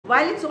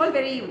while it's all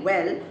very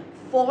well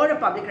for a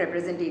public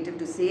representative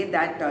to say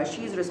that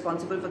she is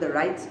responsible for the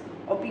rights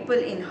of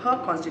people in her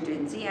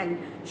constituency and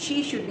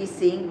she should be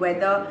saying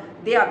whether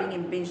they are being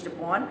impinged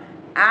upon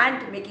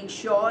and making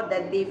sure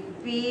that they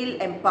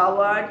feel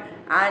empowered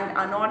and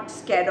are not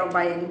scared of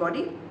by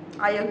anybody,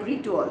 I agree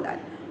to all that.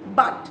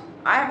 But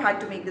I have had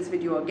to make this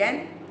video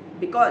again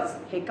because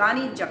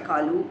Hekani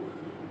Jakhalu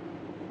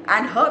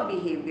and her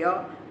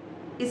behavior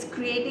is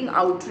creating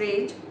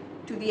outrage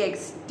to the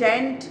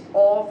extent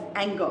of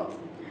anger.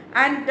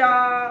 And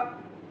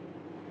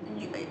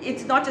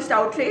it's not just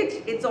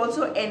outrage, it's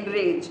also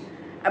enrage.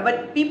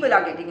 But people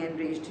are getting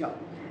enraged here.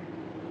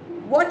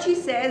 What she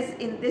says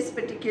in this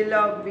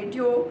particular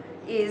video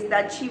is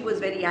that she was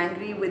very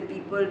angry with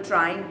people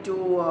trying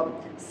to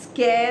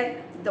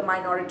scare the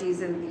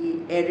minorities in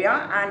the area,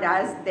 and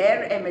as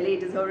their MLA,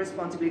 it is her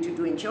responsibility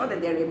to ensure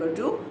that they are able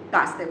to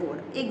cast their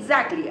vote.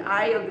 Exactly,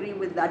 I agree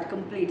with that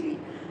completely.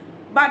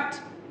 But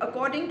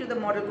according to the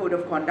Model Code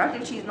of Conduct,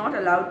 if she is not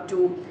allowed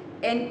to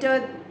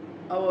enter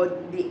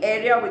the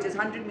area which is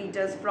 100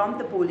 meters from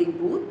the polling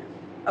booth,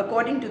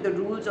 according to the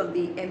rules of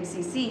the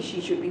MCC,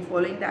 she should be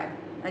following that.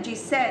 And she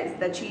says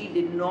that she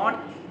did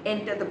not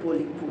enter the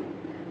polling booth.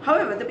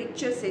 However, the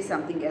pictures say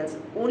something else.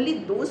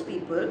 Only those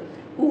people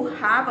who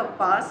have a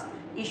pass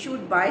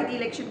issued by the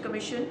Election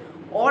Commission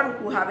or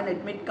who have an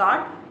admit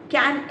card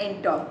can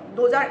enter.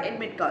 Those are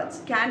admit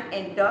cards, can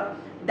enter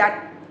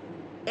that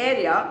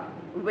area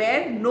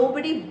where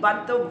nobody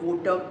but the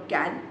voter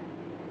can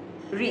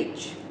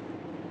reach.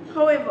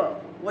 However,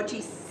 what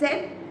she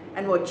said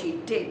and what she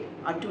did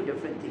are two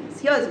different things.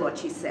 Here's what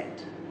she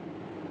said.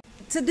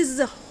 So this is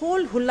a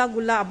whole hula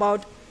gula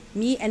about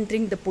me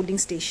entering the polling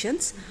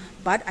stations,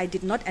 but I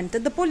did not enter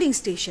the polling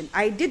station.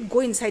 I did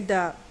go inside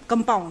the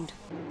compound.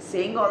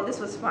 Saying all this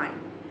was fine,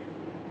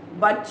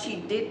 but she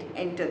did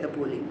enter the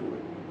polling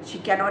booth. She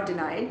cannot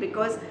deny it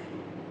because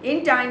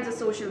in times of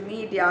social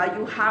media,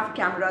 you have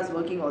cameras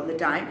working all the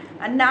time.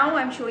 And now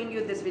I'm showing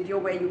you this video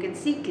where you can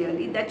see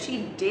clearly that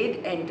she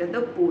did enter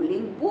the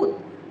polling booth.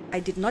 I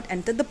did not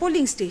enter the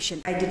polling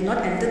station. I did not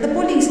enter the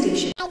polling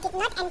station. I did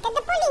not enter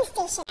the polling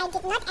station. I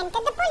did not enter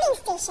the polling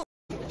station.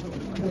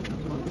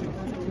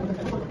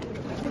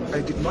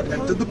 I did not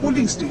enter the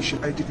polling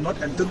station. I did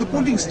not enter the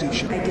polling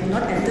station. I did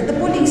not enter the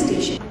polling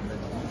station.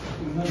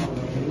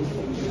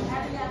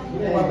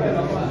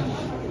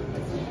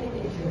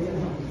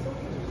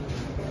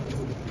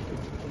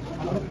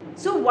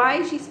 So why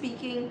is she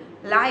speaking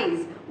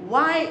lies?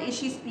 Why is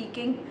she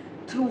speaking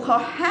through her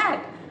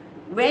hat?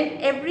 When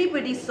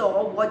everybody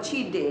saw what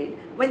she did,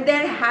 when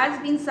there has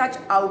been such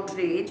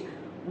outrage,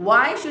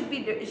 why should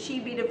she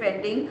be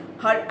defending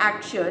her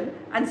action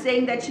and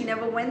saying that she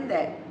never went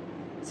there?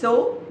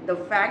 So the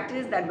fact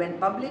is that when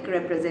public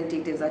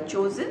representatives are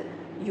chosen,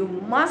 you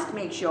must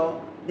make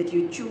sure that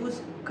you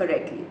choose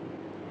correctly.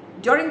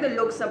 During the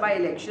Lok Sabha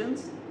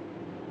elections,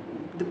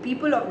 the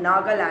people of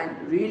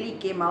Nagaland really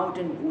came out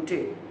and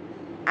voted.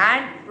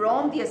 And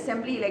from the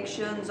assembly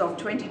elections of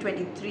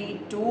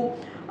 2023 to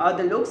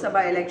the Lok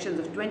Sabha elections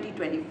of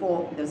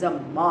 2024, there's a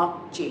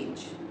marked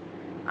change.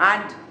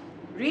 And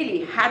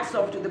really, hats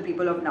off to the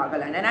people of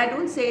Nagaland. And I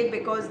don't say it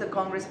because the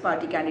Congress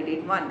party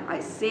candidate won.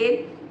 I say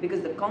it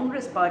because the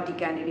Congress party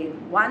candidate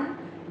won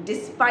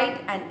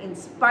despite and in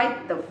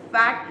spite the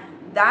fact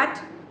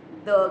that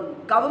the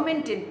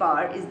government in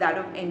power is that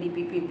of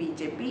NDPP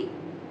BJP.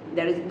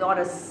 There is not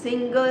a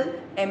single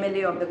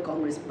MLA of the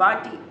Congress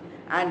party.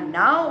 And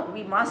now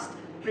we must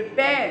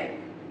prepare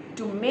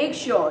to make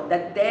sure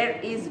that there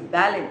is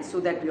balance so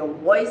that your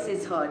voice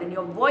is heard. And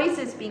your voice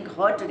is being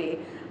heard today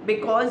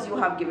because you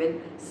have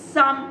given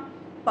some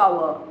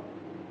power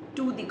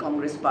to the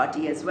Congress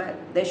party as well.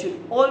 There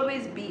should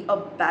always be a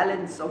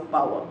balance of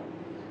power.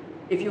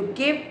 If you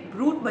give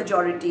brute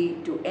majority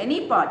to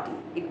any party,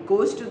 it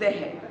goes to their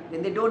head.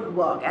 Then they don't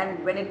work.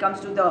 And when it comes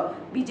to the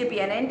BJP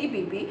and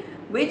NDPP,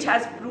 which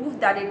has proved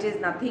that it is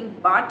nothing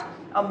but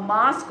a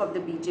mask of the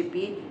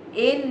BJP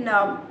in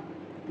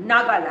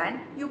Nagaland,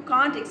 you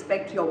can't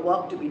expect your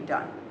work to be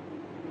done.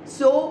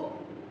 So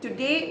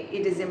today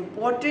it is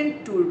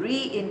important to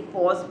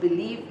reinforce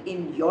belief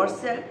in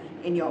yourself,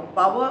 in your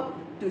power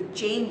to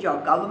change your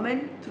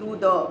government through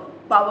the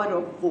power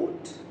of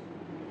vote.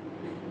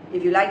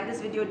 If you like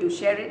this video, do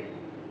share it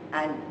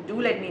and do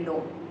let me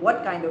know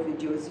what kind of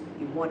videos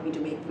you want me to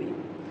make for you.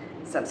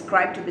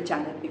 Subscribe to the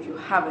channel if you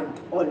haven't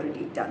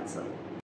already done so.